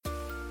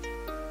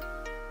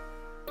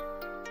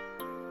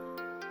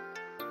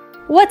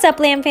What's up,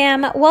 Lamb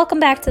Fam? Welcome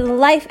back to the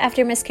Life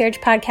After Miscarriage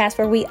podcast,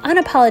 where we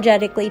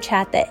unapologetically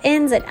chat the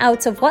ins and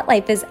outs of what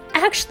life is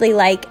actually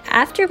like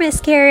after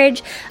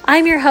miscarriage.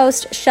 I'm your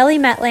host, Shelly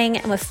Metling,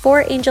 and with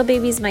 4 angel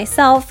babies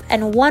myself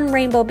and 1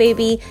 rainbow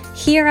baby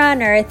here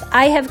on earth,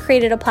 I have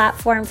created a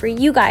platform for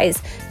you guys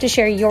to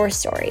share your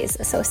stories.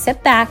 So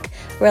sit back,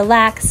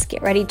 relax,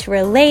 get ready to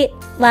relate,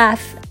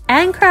 laugh,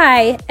 and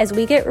cry as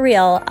we get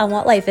real on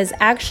what life is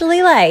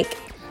actually like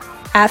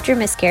after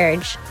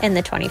miscarriage in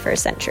the 21st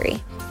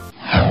century.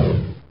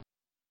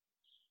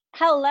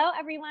 Hello,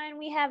 everyone.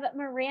 We have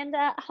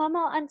Miranda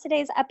Hummel on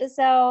today's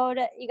episode.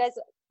 You guys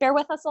bear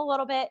with us a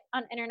little bit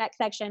on internet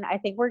connection. I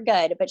think we're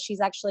good, but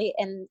she's actually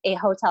in a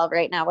hotel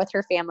right now with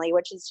her family,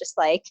 which is just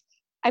like,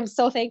 I'm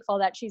so thankful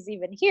that she's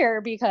even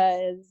here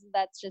because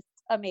that's just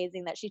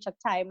amazing that she took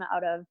time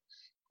out of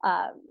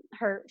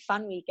her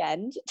fun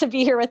weekend to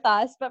be here with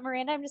us. But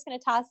Miranda, I'm just going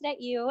to toss it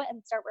at you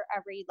and start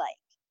wherever you'd like.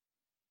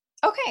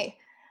 Okay.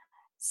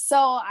 So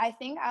I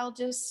think I'll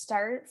just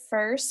start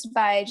first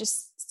by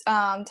just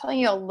telling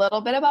you a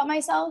little bit about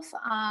myself.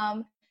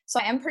 So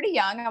I am pretty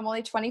young. I'm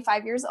only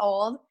 25 years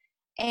old,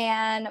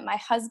 and my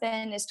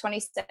husband is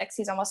 26.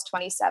 He's almost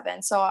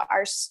 27. So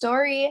our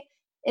story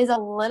is a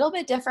little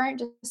bit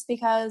different just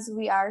because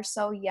we are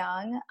so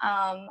young.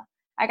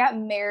 I got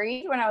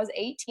married when I was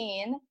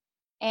 18,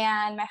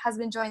 and my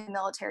husband joined the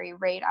military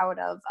right out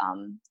of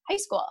high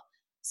school.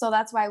 So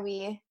that's why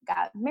we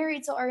got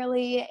married so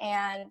early.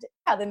 And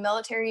yeah, the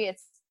military,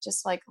 it's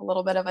just like a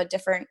little bit of a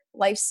different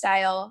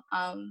lifestyle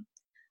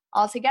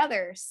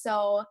altogether.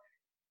 So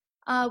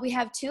we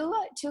have two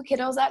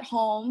kiddos at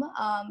home.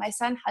 My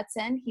son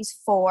Hudson, he's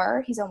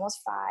 4, he's almost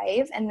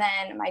 5. And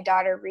then my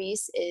daughter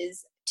Reese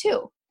is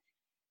 2.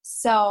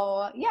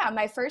 So yeah,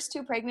 my first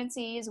 2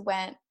 pregnancies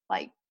went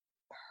like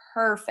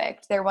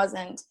perfect. There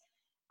wasn't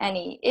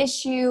any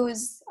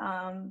issues.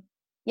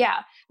 Yeah,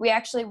 we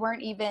actually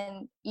weren't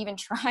even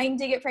trying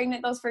to get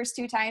pregnant those first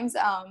 2 times.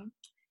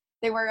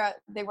 They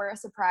were a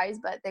surprise,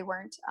 but they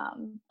weren't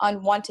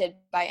unwanted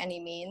by any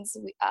means.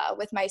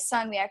 With my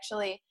son, we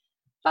actually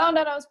found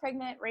out I was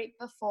pregnant right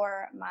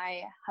before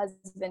my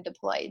husband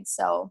deployed.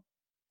 So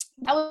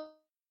that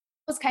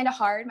was kind of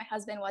hard. My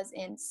husband was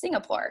in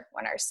Singapore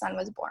when our son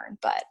was born.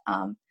 But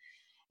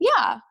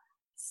yeah,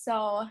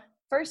 so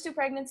first 2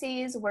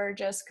 pregnancies were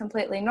just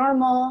completely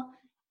normal.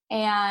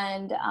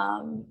 And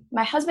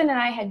my husband and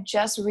I had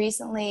just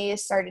recently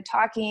started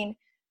talking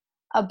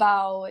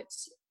about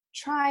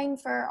trying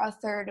for a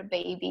 3rd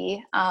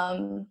baby.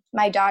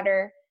 My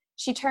daughter,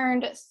 she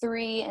turned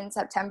 3 in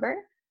September.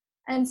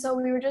 And so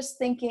we were just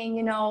thinking,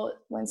 you know,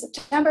 when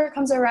September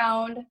comes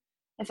around,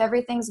 if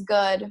everything's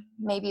good,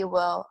 maybe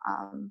we'll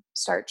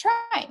start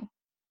trying.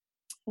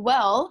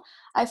 Well,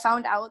 I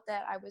found out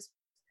that I was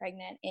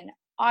pregnant in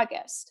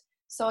August.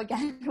 So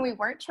again, we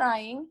weren't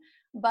trying,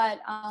 but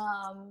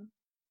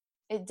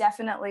it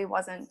definitely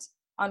wasn't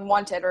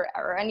unwanted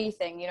or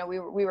anything. You know,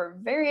 we were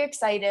very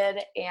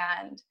excited.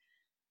 And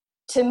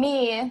to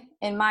me,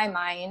 in my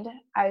mind,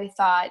 I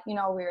thought, you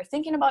know, we were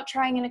thinking about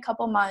trying in a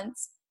couple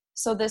months.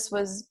 So this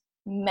was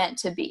meant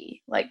to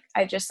be. Like,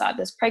 I just thought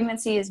this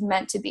pregnancy is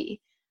meant to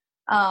be.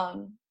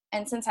 And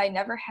since I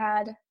never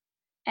had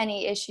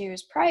any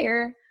issues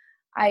prior,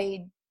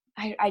 I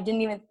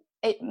didn't even,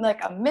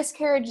 like a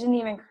miscarriage didn't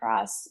even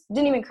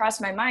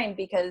cross my mind,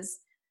 because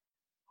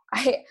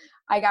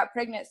I got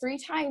pregnant 3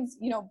 times,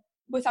 you know,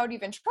 without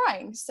even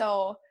trying.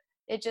 So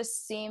it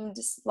just seemed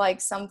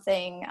like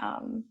something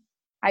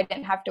I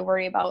didn't have to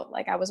worry about.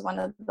 Like, I was one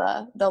of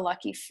the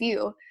lucky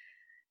few.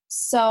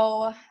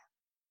 So,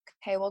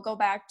 okay, we'll go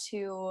back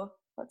to,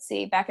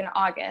 back in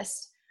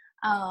August.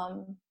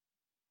 And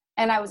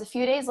I was a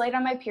few days late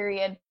on my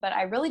period, but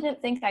I really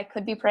didn't think I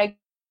could be pregnant.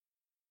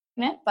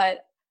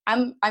 But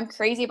I'm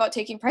crazy about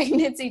taking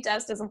pregnancy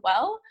tests as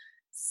well.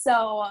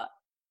 So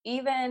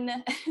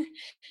even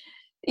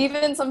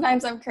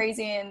sometimes I'm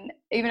crazy, and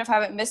even if I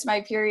haven't missed my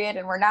period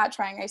and we're not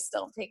trying, I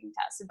still am taking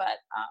tests. But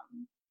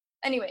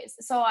anyways,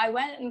 so I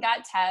went and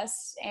got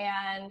tests,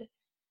 and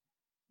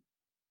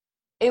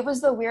it was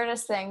the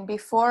weirdest thing.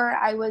 Before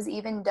I was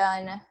even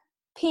done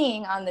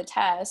peeing on the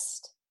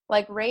test,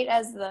 like right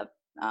as the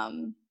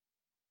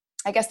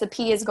I guess the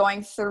pee is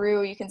going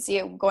through, you can see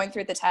it going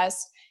through the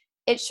test,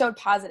 it showed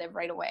positive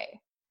right away.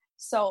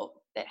 So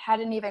it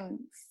hadn't even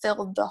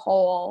filled the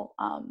whole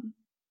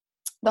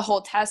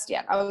test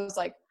yet. I was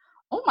like,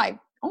 oh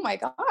my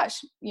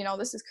gosh, you know,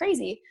 this is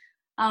crazy.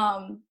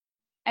 And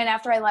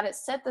after I let it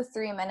sit the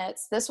 3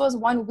 minutes, this was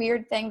one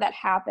weird thing that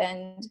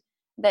happened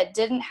that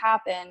didn't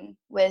happen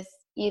with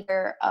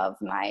either of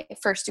my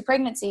first 2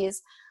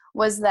 pregnancies,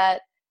 was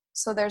that,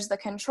 so there's the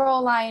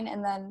control line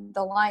and then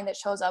the line that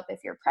shows up if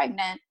you're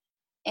pregnant.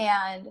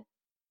 And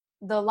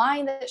the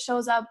line that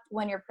shows up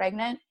when you're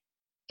pregnant,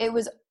 it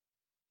was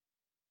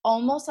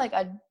almost like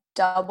a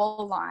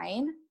double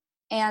line,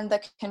 and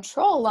the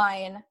control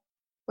line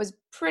was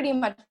pretty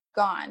much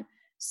gone.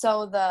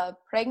 So the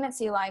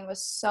pregnancy line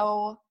was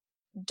so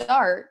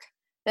dark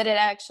that it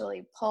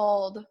actually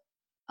pulled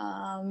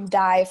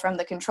dye from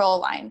the control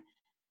line.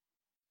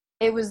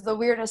 It was the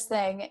weirdest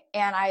thing,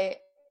 and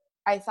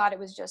I thought it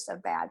was just a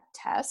bad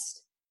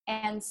test.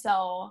 And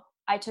so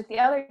I took the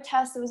other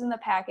test that was in the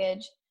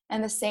package,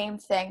 and the same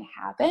thing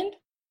happened.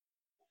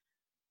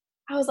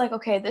 I was like,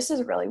 okay, this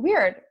is really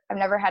weird. I've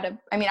never had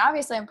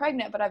obviously I'm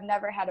pregnant, but I've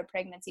never had a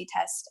pregnancy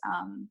test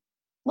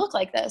look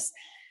like this.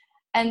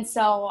 And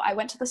so I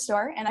went to the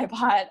store and I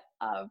bought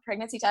a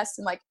pregnancy test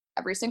in like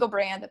every single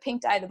brand, the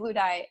pink dye, the blue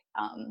dye,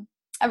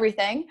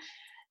 everything.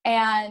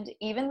 And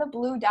even the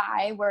blue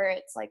dye where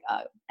it's like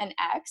an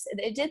X,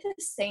 it did the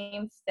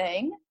same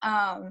thing.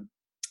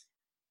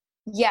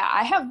 Yeah,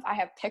 I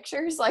have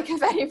pictures, like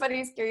if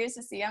anybody's curious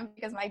to see them,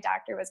 because my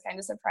doctor was kind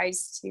of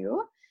surprised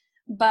too.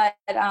 But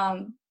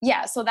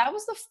yeah, so that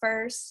was the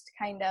first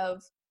kind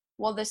of,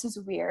 well, this is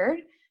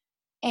weird.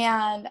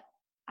 And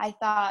I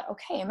thought,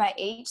 okay, my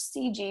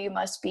HCG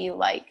must be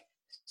like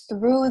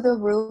through the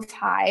roof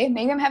high.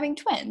 Maybe I'm having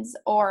twins,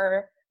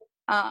 or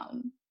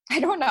I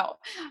don't know.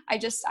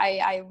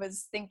 I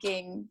was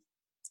thinking,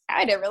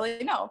 I didn't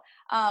really know.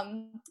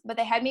 But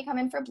they had me come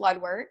in for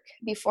blood work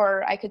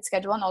before I could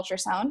schedule an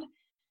ultrasound.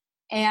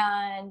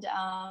 And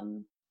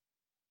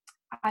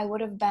I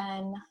would have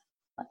been,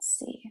 let's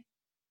see,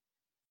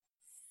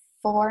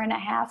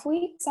 4.5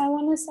 weeks, I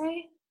want to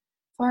say.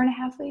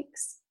 4.5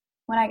 weeks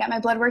when I got my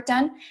blood work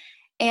done.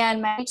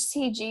 And my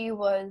HCG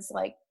was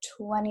like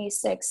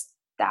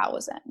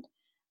 26,000.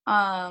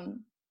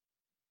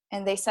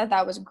 And they said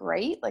that was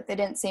great. Like, they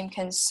didn't seem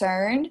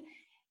concerned.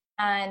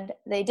 And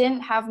they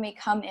didn't have me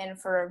come in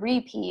for a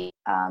repeat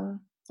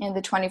in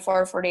the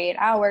 24 or 48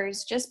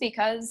 hours, just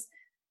because,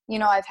 you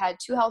know, I've had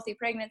 2 healthy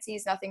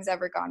pregnancies. Nothing's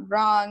ever gone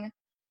wrong.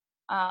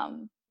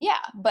 Yeah,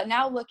 but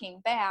now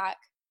looking back,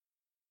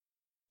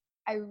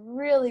 I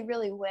really,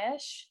 really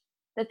wish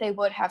that they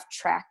would have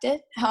tracked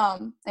it. I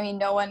mean,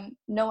 no one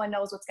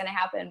knows what's going to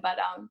happen, but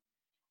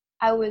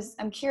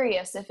I'm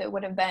curious if it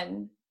would have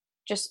been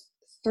just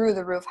through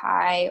the roof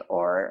high,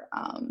 or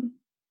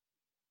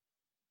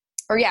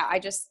yeah,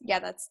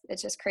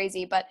 it's just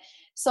crazy. But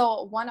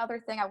so one other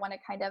thing I want to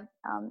kind of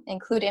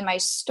include in my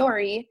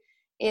story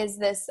is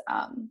this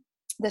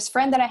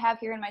friend that I have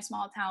here in my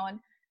small town.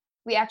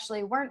 We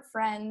actually weren't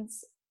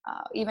friends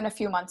even a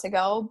few months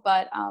ago,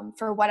 but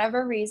for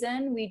whatever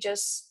reason, we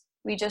just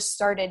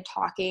started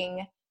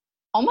talking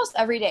almost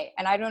every day.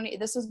 And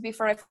this was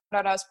before I found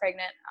out I was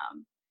pregnant.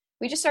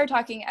 We just started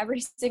talking every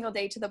single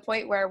day, to the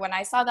point where when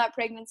I saw that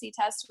pregnancy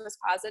test was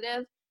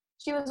positive,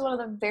 she was one of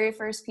the very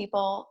first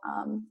people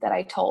that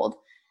I told.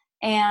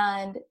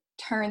 And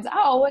turns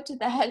out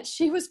that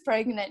she was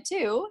pregnant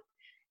too.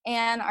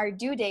 And our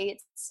due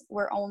dates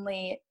were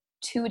only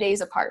 2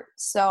 days apart.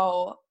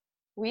 So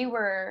we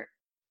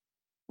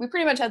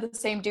pretty much had the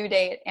same due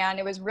date. And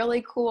it was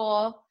really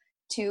cool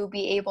to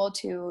be able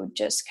to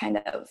just kind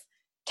of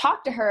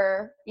talk to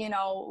her, you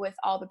know, with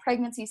all the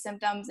pregnancy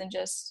symptoms and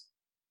just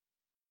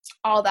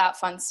all that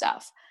fun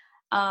stuff.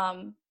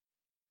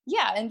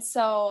 Yeah. And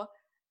so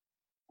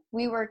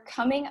we were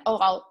coming,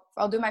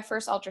 I'll do my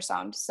first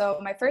ultrasound. So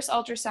my first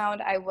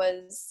ultrasound, I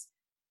was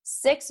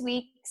 6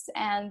 weeks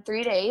and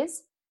 3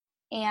 days.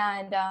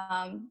 And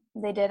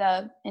they did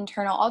a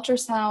internal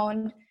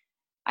ultrasound.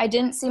 I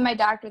didn't see my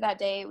doctor that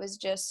day. It was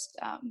just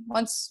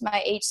once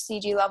my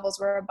HCG levels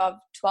were above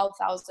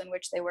 12,000,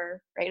 which they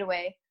were right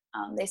away,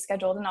 they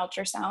scheduled an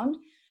ultrasound.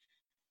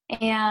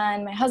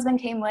 And my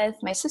husband came with,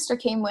 my sister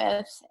came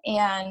with,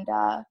 and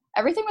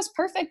everything was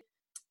perfect.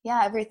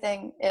 Yeah,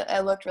 everything,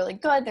 it looked really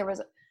good. There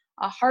was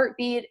a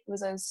heartbeat. It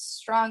was a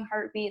strong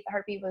heartbeat. The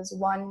heartbeat was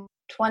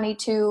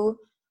 122,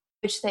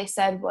 which they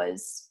said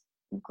was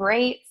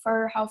great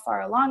for how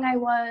far along I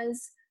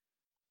was.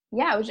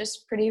 Yeah, it was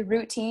just pretty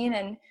routine.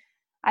 And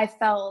I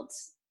felt,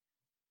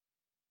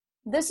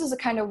 this is a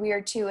kind of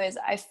weird too, is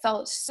I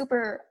felt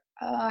super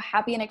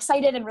happy and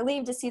excited and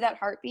relieved to see that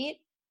heartbeat,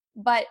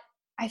 but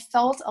I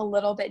felt a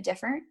little bit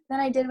different than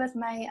I did with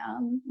my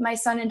my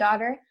son and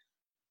daughter.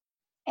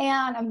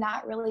 And I'm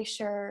not really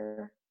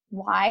sure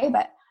why,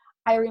 but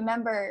I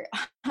remember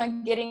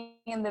getting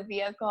in the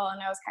vehicle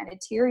and I was kind of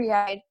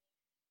teary-eyed,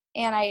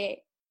 and I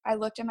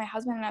looked at my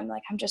husband and I'm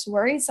like, I'm just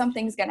worried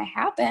something's going to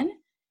happen.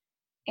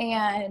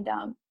 And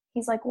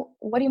he's like, well,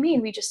 what do you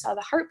mean? We just saw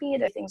the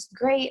heartbeat. Everything's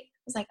great.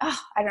 I was like, oh,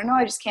 I don't know.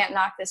 I just can't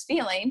knock this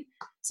feeling.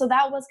 So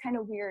that was kind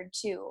of weird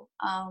too.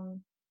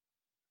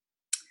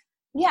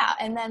 Yeah.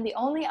 And then the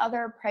only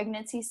other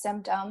pregnancy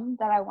symptom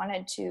that I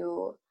wanted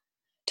to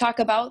talk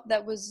about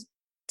that was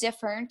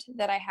different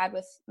that I had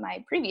with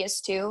my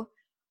previous two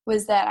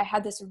was that I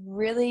had this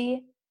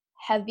really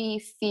heavy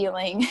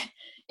feeling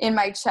in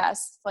my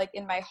chest, like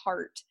in my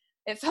heart.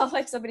 It felt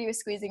like somebody was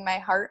squeezing my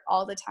heart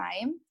all the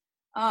time.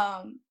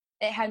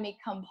 It had me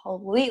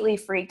completely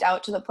freaked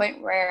out to the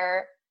point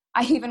where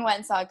I even went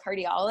and saw a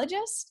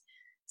cardiologist.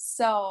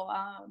 So,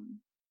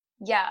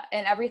 yeah,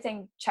 and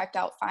everything checked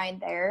out fine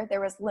there. There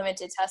was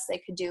limited tests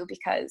they could do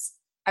because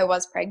I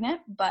was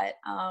pregnant, but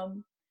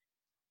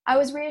I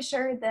was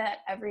reassured that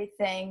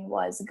everything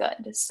was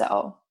good.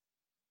 So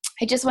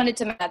I just wanted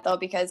to mention that though,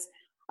 because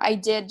I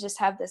did just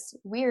have this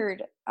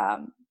weird,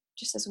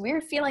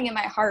 feeling in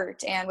my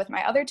heart. And with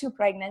my other 2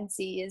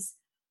 pregnancies,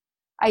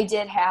 I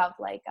did have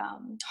like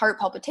heart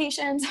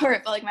palpitations, or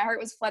it felt like my heart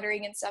was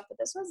fluttering and stuff, but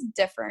this was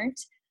different.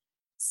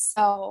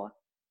 So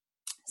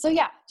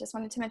yeah, just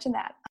wanted to mention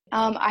that.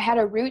 I had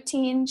a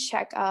routine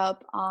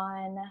checkup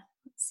on,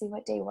 let's see,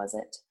 what day was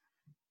it?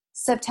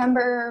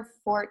 September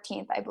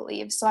 14th, I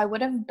believe. So I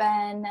would have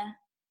been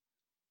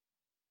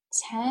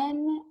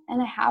 10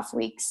 and a half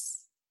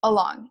weeks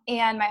along.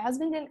 And my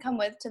husband didn't come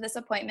with to this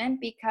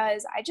appointment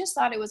because I just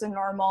thought it was a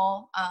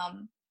normal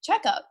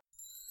checkup.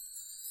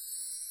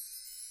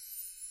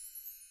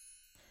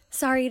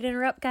 Sorry to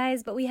interrupt,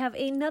 guys, but we have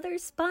another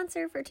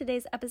sponsor for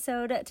today's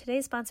episode.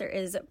 Today's sponsor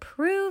is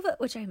Proove,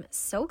 which I'm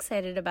so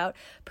excited about.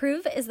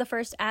 Proove is the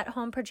first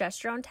at-home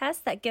progesterone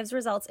test that gives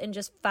results in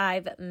just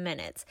 5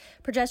 minutes.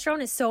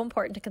 Progesterone is so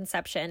important to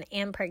conception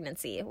and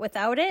pregnancy.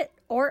 Without it,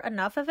 or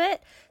enough of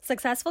it,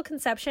 successful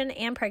conception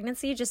and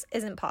pregnancy just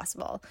isn't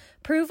possible.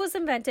 Proove was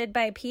invented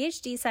by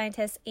PhD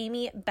scientist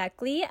Amy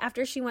Beckley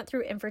after she went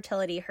through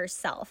infertility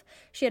herself.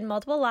 She had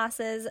multiple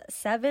losses,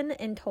 7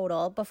 in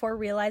total, before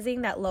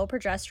realizing that low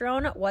progesterone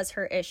was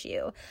her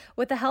issue.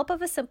 With the help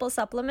of a simple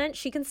supplement,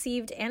 she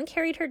conceived and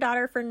carried her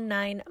daughter for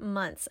 9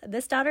 months.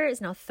 This daughter is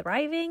now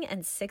thriving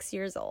and 6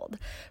 years old.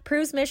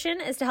 Proove's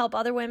mission is to help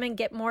other women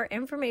get more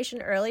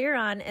information earlier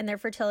on in their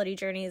fertility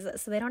journeys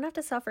so they don't have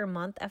to suffer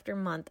month after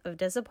month of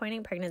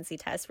disappointing pregnancy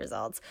test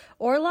results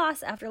or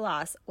loss after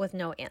loss with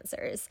no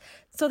answers.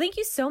 So thank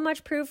you so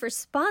much, Proove, for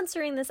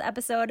sponsoring this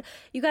episode.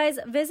 You guys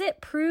visit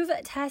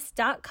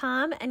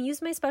ProoveTest.com and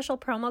use my special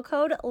promo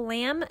code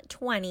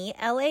LAM20,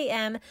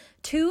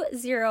 LAM20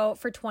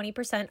 for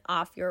 20%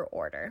 off your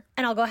order.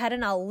 And I'll go ahead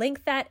and I'll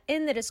link that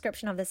in the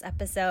description of this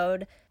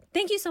episode.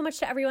 Thank you so much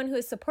to everyone who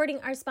is supporting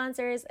our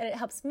sponsors, and it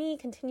helps me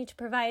continue to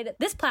provide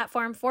this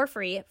platform for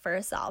free for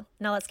us all.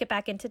 Now let's get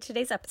back into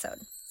today's episode.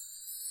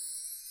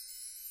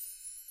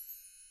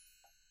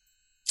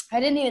 I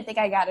didn't even think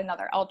I got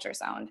another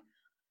ultrasound.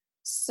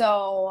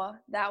 So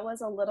that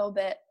was a little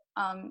bit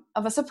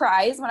of a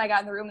surprise when I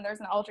got in the room and there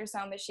was an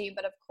ultrasound machine,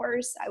 but of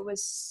course I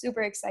was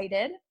super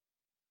excited.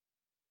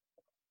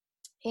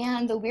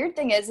 And the weird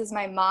thing is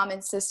my mom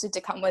insisted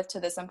to come with to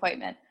this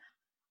appointment.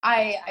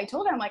 I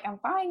told her, I'm like, I'm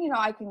fine,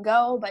 I can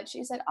go, but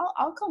she said,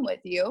 I'll come with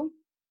you.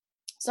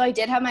 So I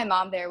did have my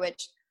mom there,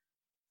 which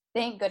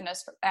thank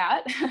goodness for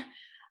that.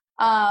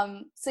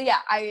 So yeah,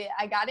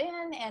 I got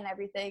in and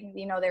everything,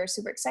 they were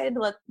super excited.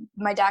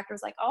 My doctor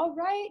was like, all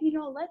right,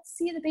 let's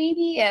see the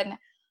baby. And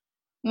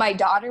my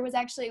daughter was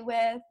actually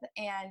with,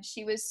 and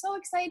she was so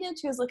excited.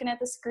 She was looking at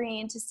the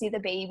screen to see the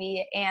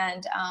baby.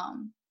 And,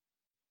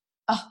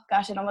 oh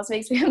gosh, it almost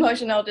makes me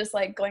emotional just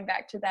like going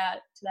back to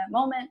that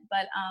moment.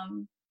 But,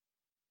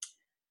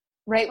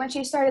 right when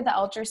she started the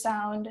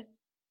ultrasound,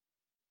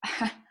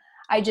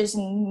 I just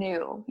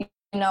knew,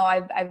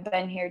 I've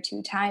been here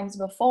 2 times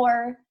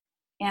before,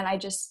 and I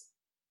just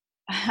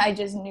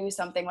knew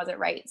something wasn't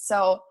right.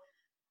 So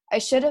I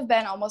should have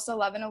been almost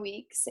 11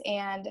 weeks,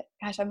 and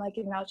gosh, I'm like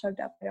getting all choked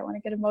up. I don't want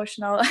to get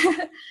emotional.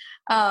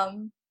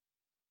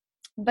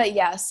 But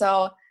yeah,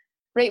 so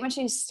right when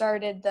she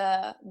started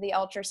the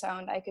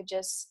ultrasound, I could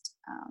just,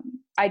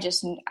 I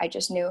just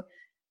knew.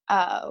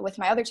 With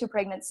my other 2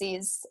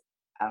 pregnancies,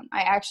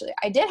 I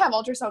did have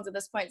ultrasounds at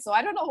this point, so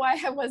I don't know why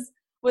I was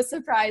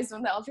surprised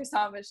when the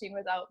ultrasound machine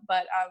was out,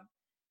 but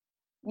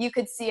you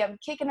could see him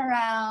kicking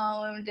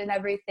around and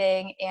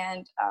everything,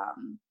 and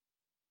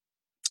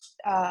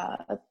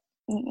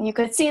you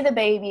could see the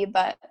baby,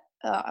 but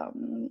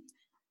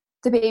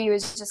the baby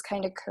was just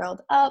kind of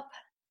curled up,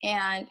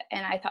 and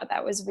I thought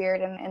that was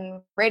weird,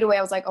 and right away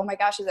I was like, oh my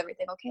gosh, is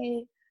everything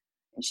okay?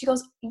 And she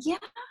goes, yeah,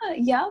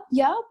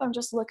 yep, I'm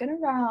just looking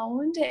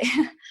around.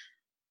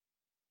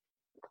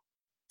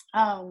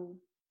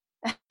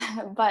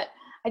 But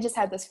I just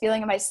had this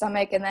feeling in my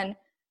stomach, and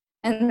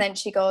then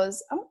she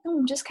goes, oh,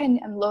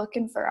 I'm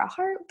looking for a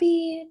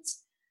heartbeat.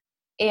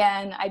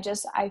 And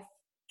I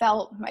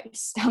felt my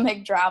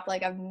stomach drop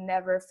like I've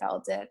never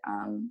felt it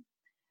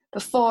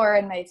before,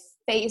 and my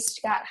face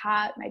got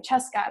hot, my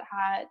chest got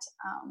hot.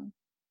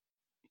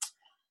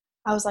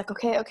 I was like,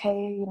 okay,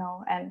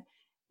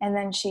 and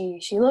then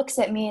she looks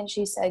at me and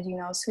she said,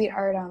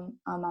 sweetheart,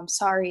 I'm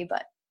sorry,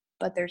 but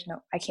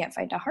I can't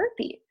find a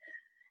heartbeat.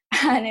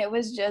 And it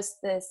was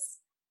just this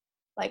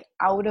like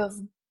out of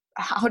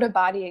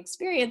body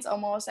experience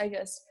almost. I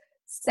just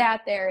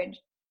sat there and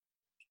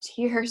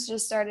tears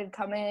just started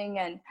coming,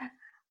 and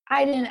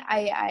I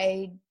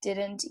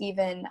didn't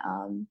even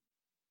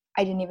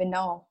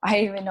know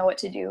what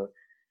to do.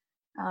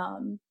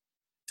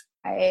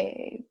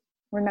 I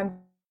remember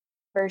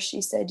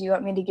she said, do you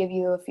want me to give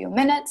you a few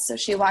minutes? So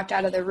she walked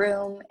out of the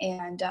room,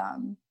 and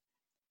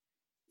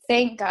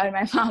thank God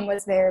my mom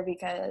was there,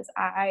 because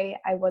I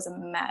was a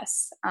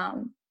mess.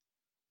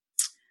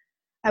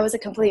 I was a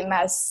complete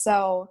mess.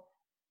 So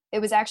it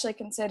was actually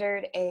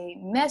considered a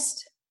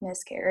missed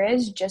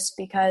miscarriage just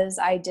because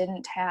I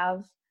didn't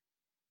have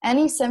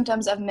any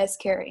symptoms of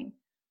miscarrying,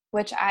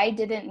 which I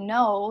didn't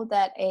know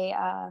that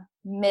a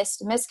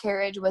missed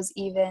miscarriage was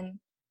even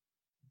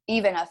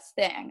a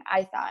thing.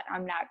 I thought,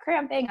 I'm not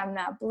cramping, I'm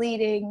not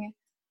bleeding.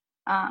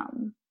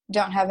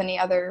 don't have any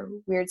other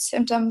weird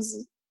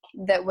symptoms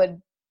that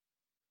would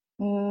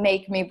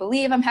make me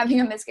believe I'm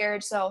having a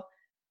miscarriage. So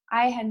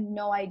I had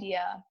no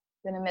idea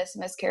that a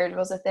miscarriage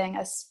was a thing,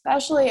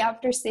 especially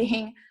after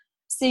seeing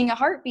a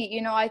heartbeat.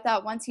 You know, I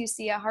thought once you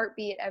see a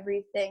heartbeat,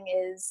 everything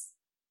is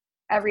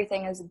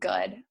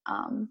good.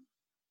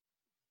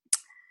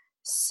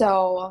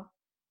 So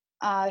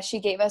she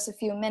gave us a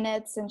few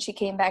minutes and she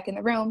came back in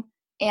the room,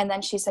 and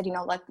then she said, you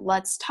know,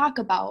 let's talk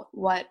about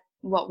what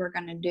we're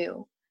going to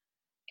do.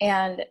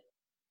 And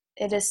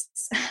it is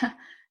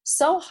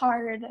so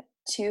hard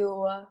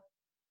to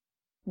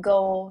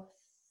go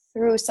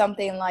through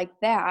something like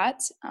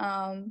that,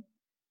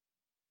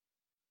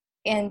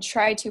 and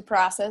try to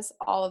process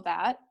all of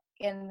that,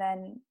 and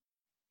then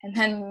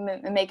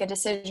make a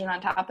decision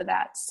on top of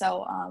that.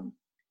 So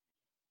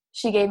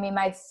she gave me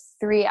my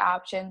 3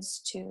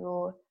 options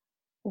to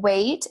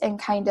wait and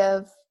kind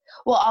of,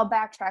 well, I'll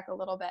backtrack a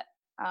little bit.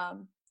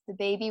 The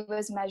baby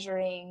was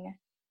measuring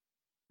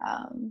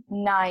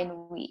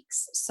 9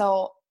 weeks,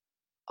 so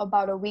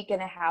about a week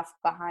and a half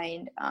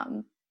behind.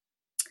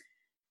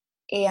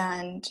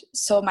 And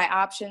so my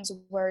options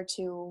were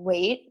to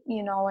wait,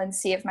 you know, and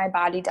see if my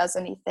body does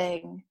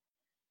anything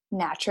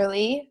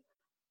naturally.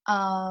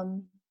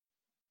 The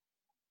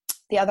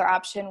other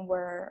option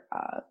were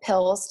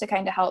pills to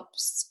kind of help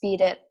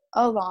speed it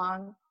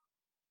along,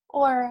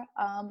 or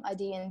a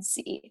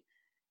D&C.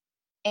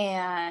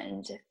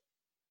 And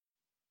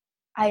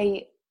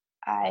I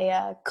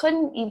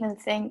couldn't even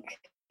think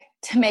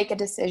to make a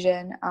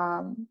decision.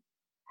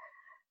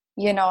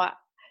 You know,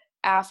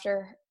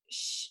 after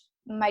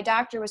my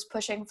doctor was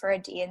pushing for a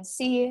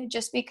D&C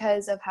just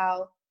because of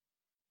how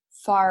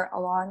far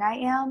along I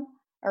am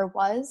or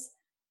was.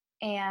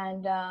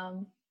 And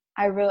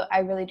I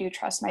really do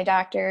trust my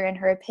doctor and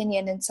her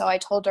opinion. And so I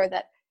told her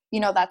that, you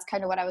know, that's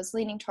kind of what I was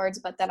leaning towards,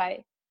 but that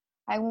I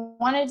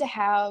wanted to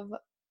have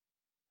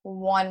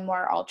one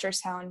more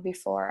ultrasound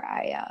before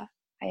I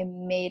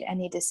made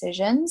any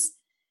decisions.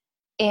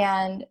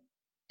 And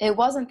it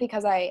wasn't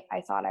because I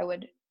thought I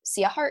would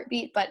see a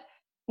heartbeat, but,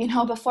 you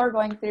know, before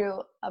going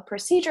through a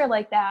procedure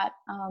like that,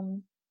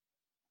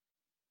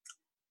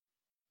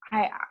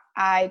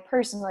 I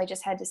personally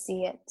just had to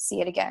see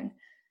it again.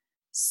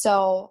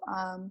 So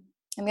I'm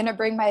going to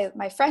bring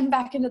my friend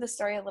back into the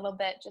story a little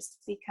bit, just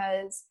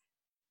because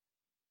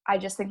I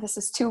just think this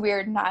is too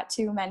weird not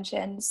to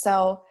mention.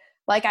 So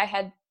like I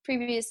had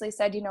previously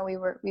said, you know, we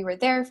were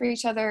there for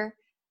each other,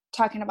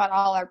 talking about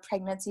all our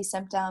pregnancy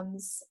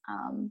symptoms.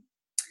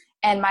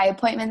 And my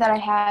appointment that I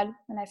had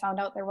when I found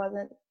out there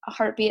wasn't a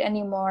heartbeat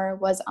anymore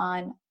was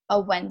on a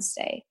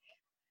Wednesday.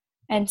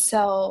 And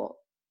so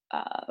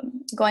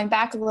going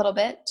back a little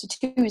bit to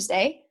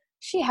Tuesday,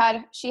 she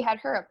had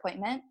her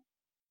appointment.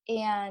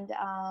 And,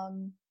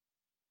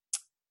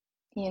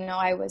 you know,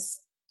 I was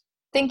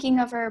thinking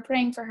of her,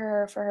 praying for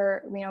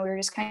her, you know, we were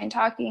just kind of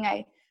talking.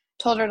 I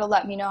told her to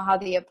let me know how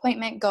the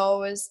appointment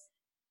goes.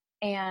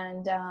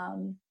 And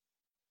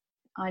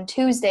on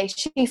Tuesday,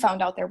 she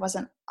found out there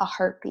wasn't a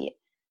heartbeat.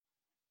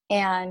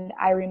 And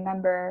I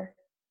remember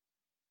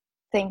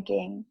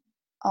thinking,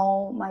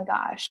 oh my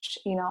gosh,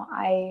 you know,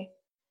 I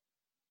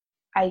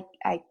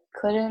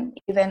couldn't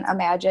even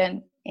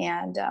imagine.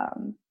 And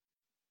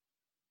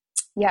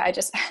yeah,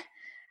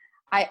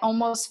 I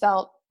almost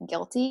felt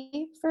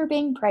guilty for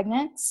being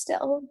pregnant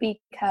still,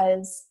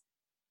 because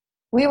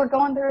we were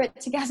going through it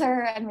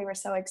together and we were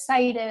so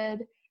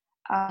excited.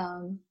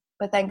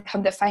 But then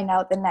come to find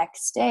out the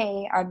next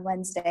day, on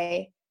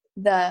Wednesday,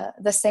 the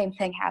same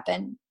thing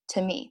happened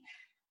to me.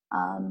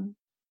 And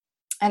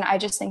I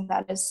just think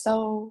that is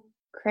so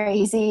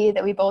crazy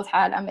that we both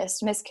had a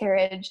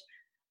miscarriage.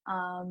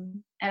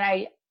 And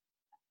I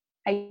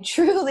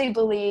truly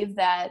believe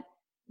that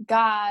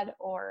God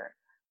or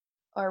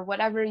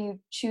whatever you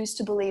choose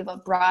to believe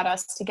brought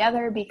us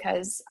together,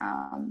 because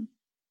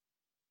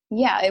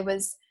yeah, it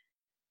was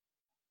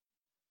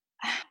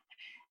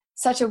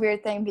such a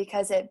weird thing,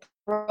 because it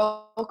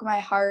broke my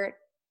heart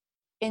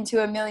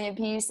into a million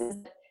pieces.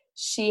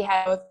 She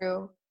had to go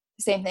through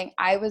the same thing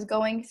I was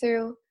going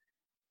through.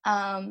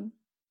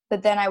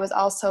 But then I was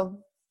also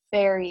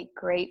very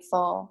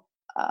grateful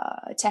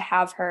to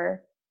have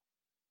her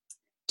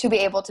to be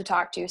able to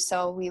talk to.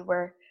 So we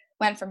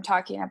went from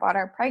talking about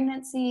our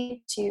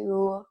pregnancy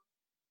to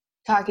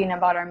talking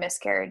about our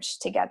miscarriage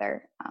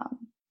together.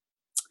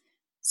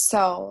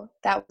 So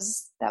that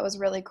was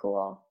really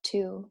cool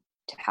to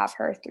have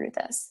her through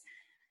this.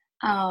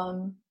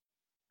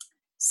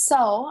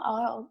 So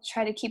I'll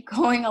try to keep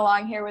going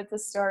along here with the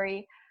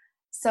story.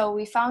 So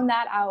we found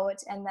that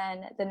out, and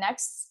then the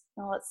next,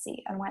 on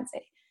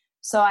Wednesday.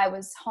 So I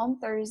was home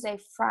Thursday,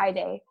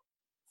 Friday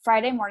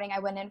morning, I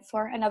went in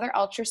for another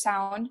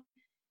ultrasound,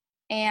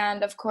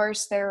 and of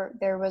course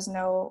there was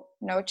no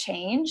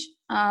change.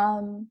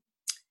 And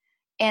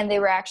they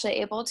were actually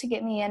able to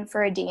get me in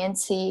for a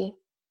D&C.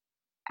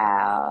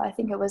 I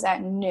think it was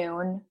at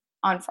noon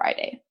on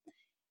Friday.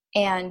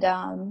 And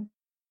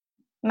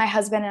my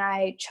husband and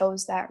I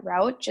chose that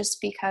route just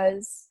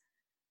because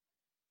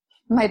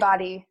my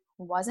body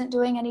wasn't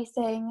doing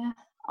anything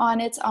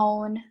on its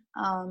own.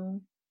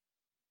 And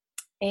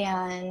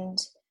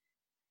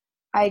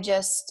I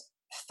just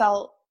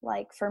felt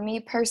like, for me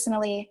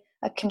personally,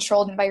 a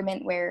controlled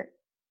environment where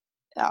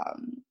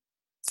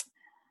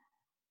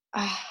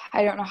I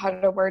don't know how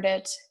to word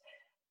it,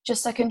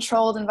 just a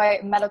controlled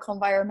medical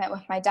environment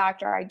with my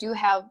doctor. I do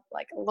have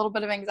like a little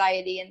bit of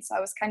anxiety, and so I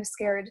was kind of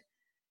scared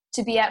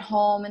to be at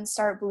home and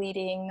start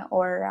bleeding,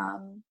 or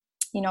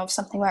if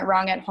something went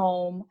wrong at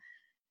home.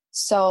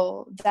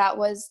 So that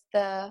was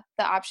the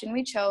option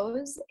we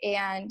chose,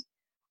 and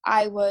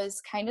I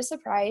was kind of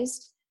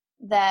surprised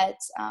that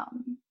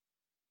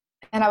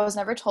and I was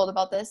never told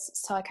about this,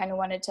 so I kind of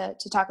wanted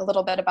to talk a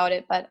little bit about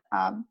it. But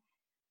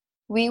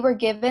we were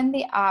given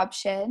the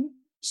option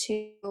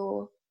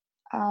to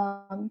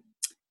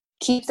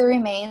keep the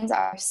remains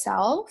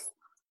ourselves,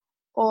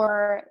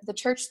 or the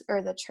church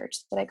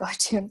that I go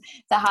to,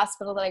 the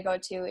hospital that I go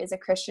to is a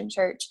Christian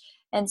church.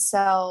 And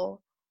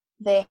so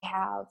they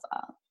have,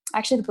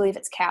 actually I believe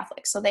it's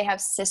Catholic. So they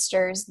have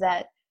sisters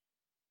that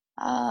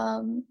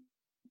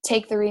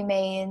take the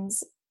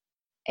remains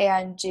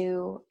and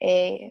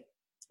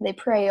they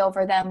pray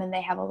over them, and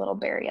they have a little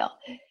burial.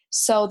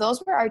 So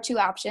those were our two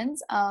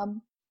options.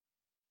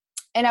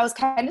 And I was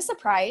kind of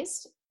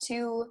surprised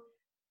to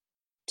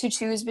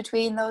choose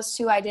between those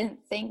two. I didn't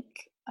think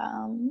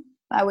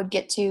I would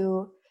get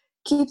to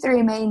keep the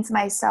remains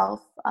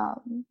myself.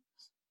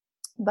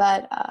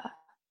 But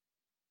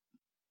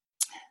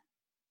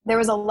there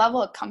was a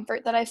level of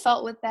comfort that I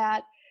felt with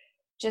that,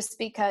 just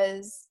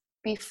because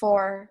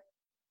before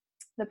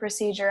the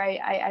procedure,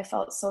 I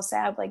felt so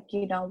sad, like,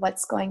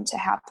 what's going to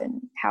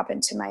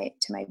happen to my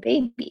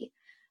baby.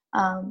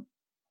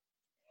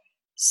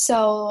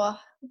 So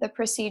the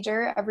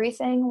procedure,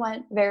 everything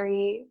went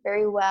very,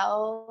 very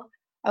well.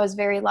 I was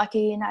very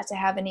lucky not to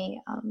have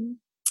any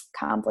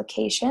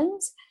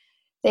complications.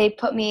 They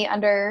put me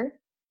under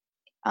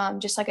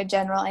just like a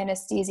general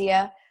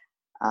anesthesia,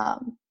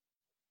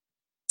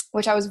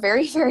 which I was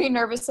very, very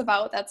nervous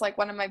about. That's like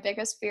one of my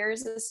biggest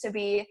fears, is to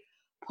be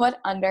put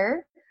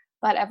under,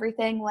 but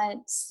everything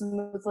went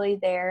smoothly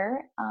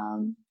there.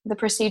 The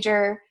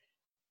procedure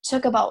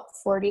took about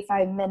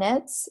 45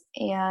 minutes,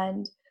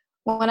 and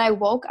when I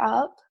woke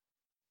up,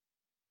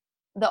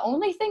 the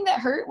only thing that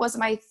hurt was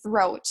my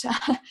throat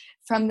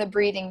from the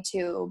breathing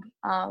tube.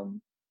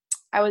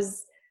 I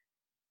was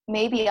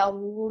maybe a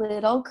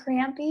little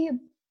crampy,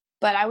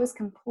 but I was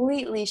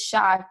completely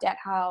shocked at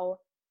how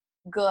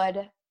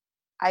good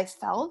I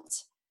felt.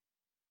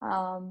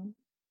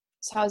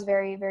 So I was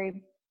very,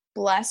 very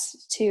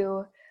blessed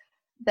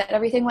that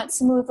everything went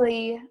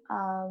smoothly.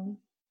 And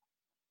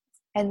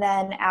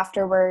then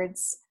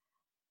afterwards,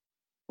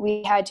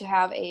 we had to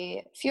have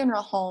a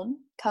funeral home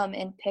come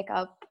and pick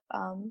up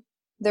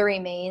the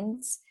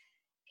remains.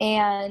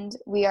 And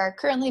we are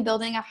currently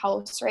building a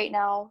house right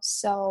now.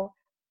 So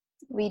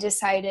we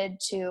decided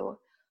to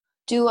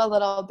do a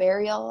little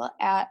burial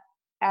at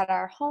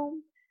our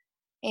home.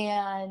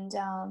 And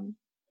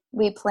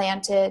we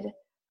planted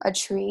a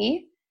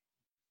tree.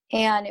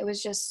 And it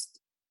was just,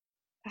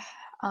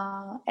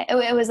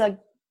 it was a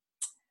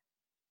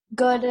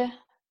good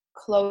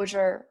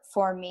closure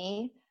for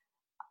me.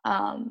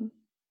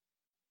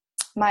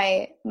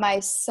 My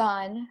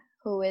son,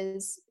 who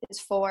is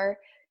 4,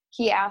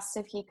 he asked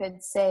if he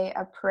could say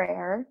a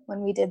prayer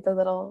when we did the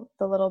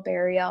little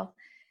burial,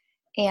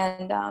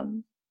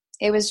 and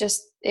it was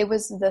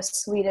the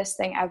sweetest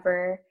thing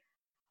ever.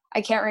 I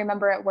can't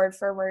remember it word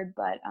for word,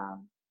 but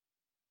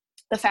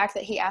the fact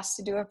that he asked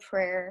to do a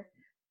prayer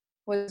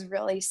was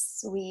really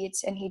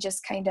sweet, and he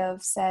just kind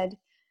of said,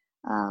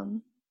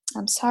 "I'm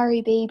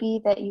sorry,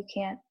 baby, that you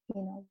can't,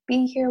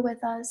 be here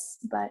with us,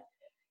 but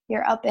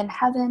you're up in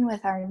heaven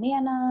with our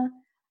Nana,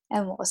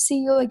 and we'll see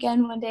you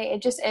again one day."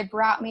 It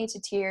brought me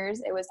to tears.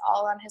 It was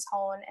all on his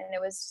own, and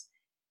it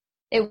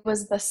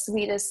was the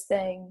sweetest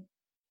thing.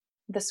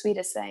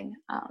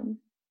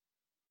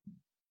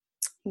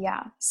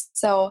 Yeah.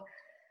 So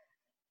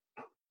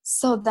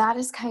that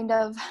is kind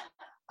of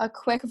a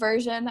quick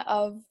version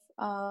of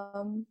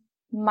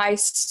my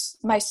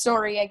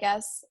story, I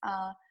guess.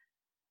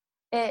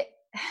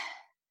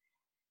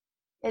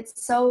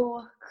 It's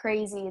so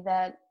crazy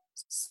that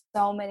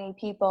so many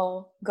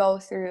people go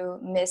through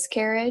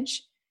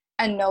miscarriage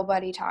and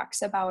nobody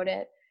talks about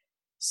it.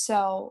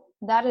 So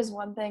that is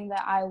one thing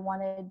that I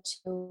wanted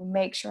to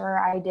make sure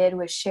I did,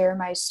 was share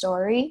my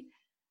story,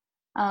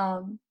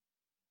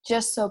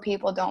 just so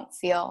people don't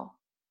feel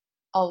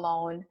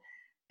alone.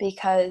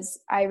 Because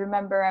I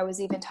remember I was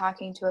even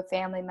talking to a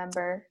family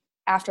member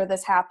after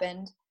this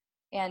happened,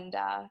 and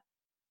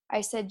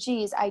I said,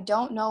 geez, I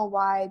don't know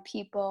why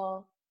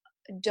people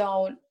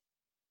don't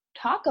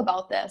talk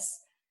about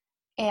this.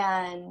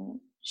 And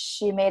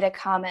she made a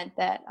comment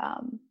that,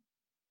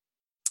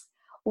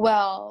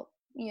 well,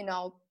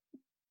 it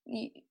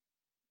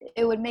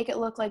would make it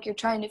look like you're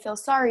trying to feel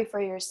sorry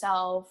for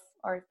yourself,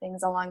 or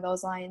things along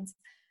those lines.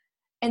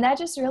 And that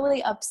just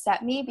really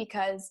upset me,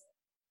 because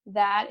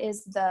that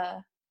is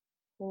the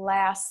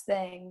last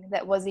thing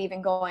that was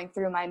even going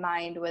through my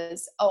mind,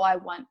 was, oh, I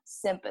want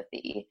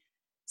sympathy.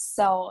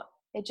 So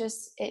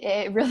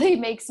it really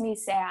makes me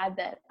sad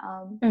that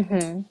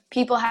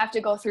people have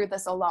to go through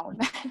this alone.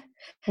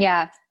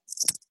 Yeah,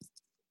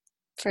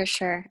 for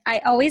sure. I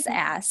always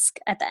ask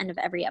at the end of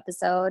every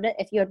episode,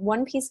 if you had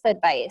one piece of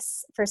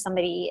advice for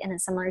somebody in a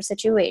similar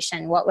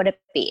situation, what would it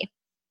be?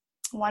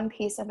 One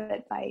piece of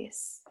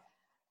advice.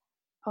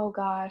 Oh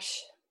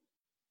gosh.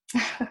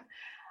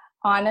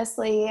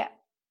 Honestly,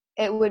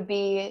 it would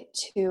be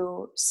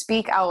to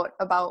speak out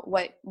about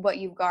what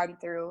you've gone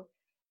through,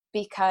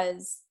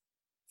 because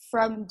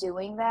from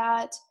doing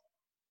that,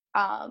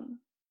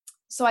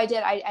 so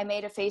I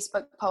made a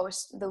Facebook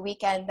post the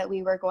weekend that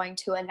we were going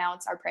to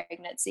announce our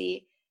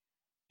pregnancy,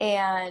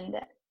 and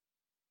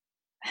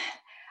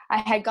I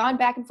had gone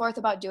back and forth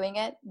about doing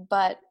it,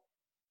 but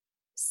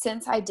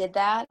since I did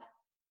that,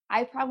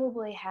 I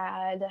probably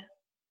had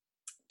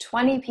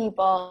 20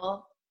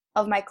 people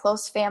of my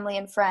close family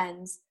and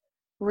friends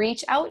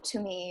reach out to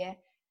me,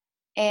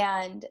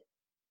 and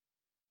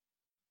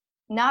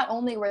not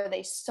only were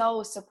they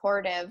so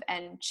supportive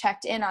and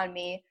checked in on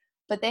me,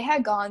 but they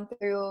had gone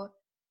through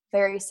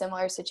very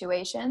similar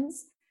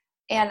situations,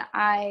 and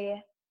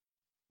I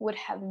would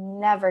have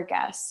never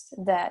guessed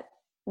that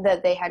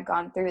they had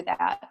gone through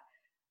that.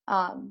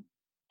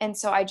 And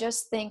so I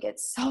just think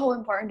it's so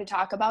important to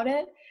talk about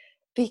it,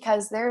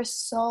 because there's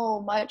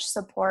so much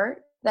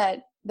support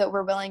that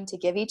we're willing to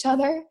give each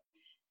other.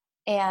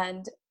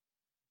 And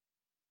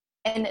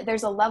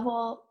there's a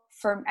level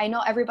I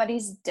know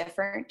everybody's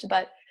different,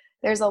 but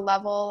there's a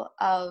level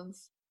of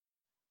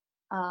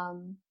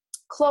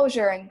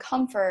closure and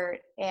comfort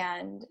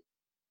and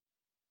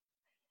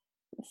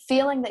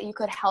feeling that you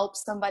could help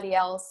somebody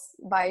else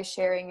by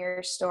sharing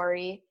your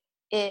story.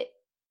 It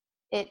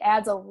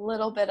adds a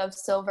little bit of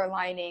silver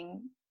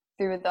lining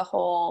through the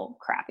whole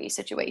crappy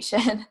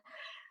situation.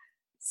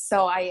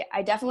 So I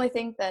definitely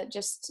think that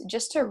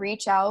just to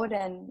reach out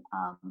and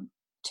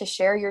to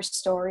share your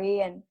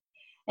story and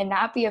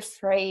not be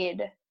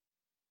afraid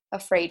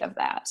of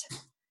that.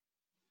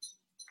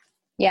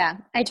 Yeah,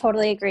 I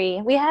totally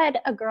agree. We had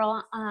a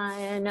girl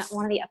on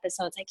one of the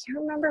episodes, I can't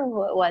remember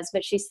who it was,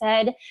 but she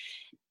said,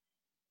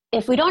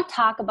 if we don't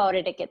talk about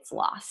it, it gets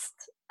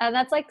lost. And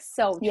that's like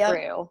so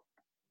true.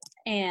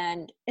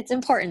 And it's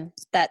important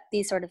that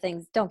these sort of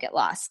things don't get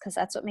lost, because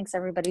that's what makes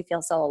everybody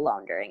feel so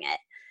alone during it.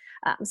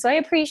 So I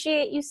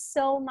appreciate you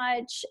so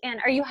much. And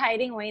are you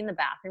hiding away in the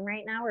bathroom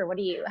right now, or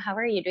how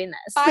are you doing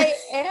this? I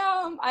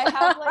am. I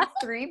have like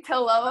 3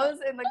 pillows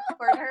in the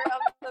corner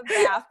of the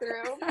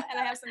bathroom, and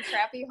I have some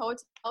crappy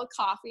hotel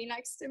coffee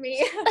next to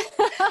me.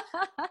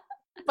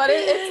 But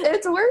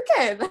it's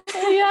working.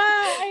 Yeah,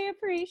 I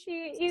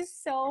appreciate you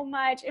so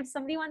much. If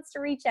somebody wants to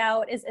reach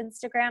out, is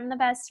Instagram the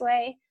best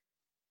way?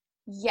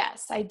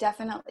 Yes, I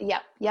definitely.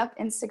 Yep.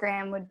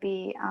 Instagram would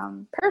be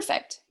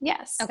perfect.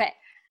 Yes. Okay.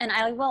 And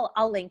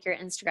I'll link your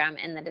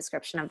Instagram in the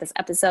description of this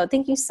episode.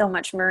 Thank you so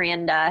much,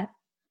 Miranda.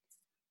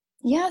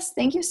 Yes,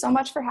 thank you so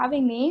much for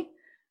having me.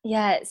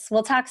 Yes,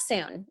 we'll talk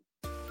soon.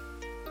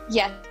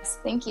 Yes,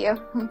 thank you.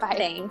 Bye.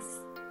 Thanks.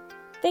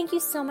 Thank you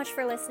so much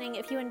for listening.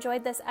 If you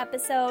enjoyed this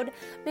episode,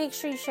 make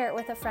sure you share it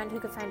with a friend who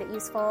could find it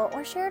useful,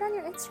 or share it on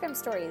your Instagram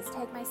stories.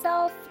 Tag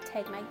myself,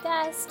 tag my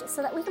guest,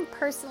 so that we can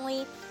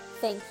personally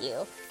thank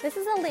you. This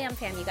is a Lamb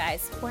Fam, you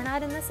guys. We're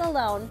not in this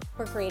alone.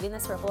 We're creating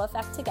this ripple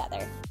effect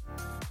together.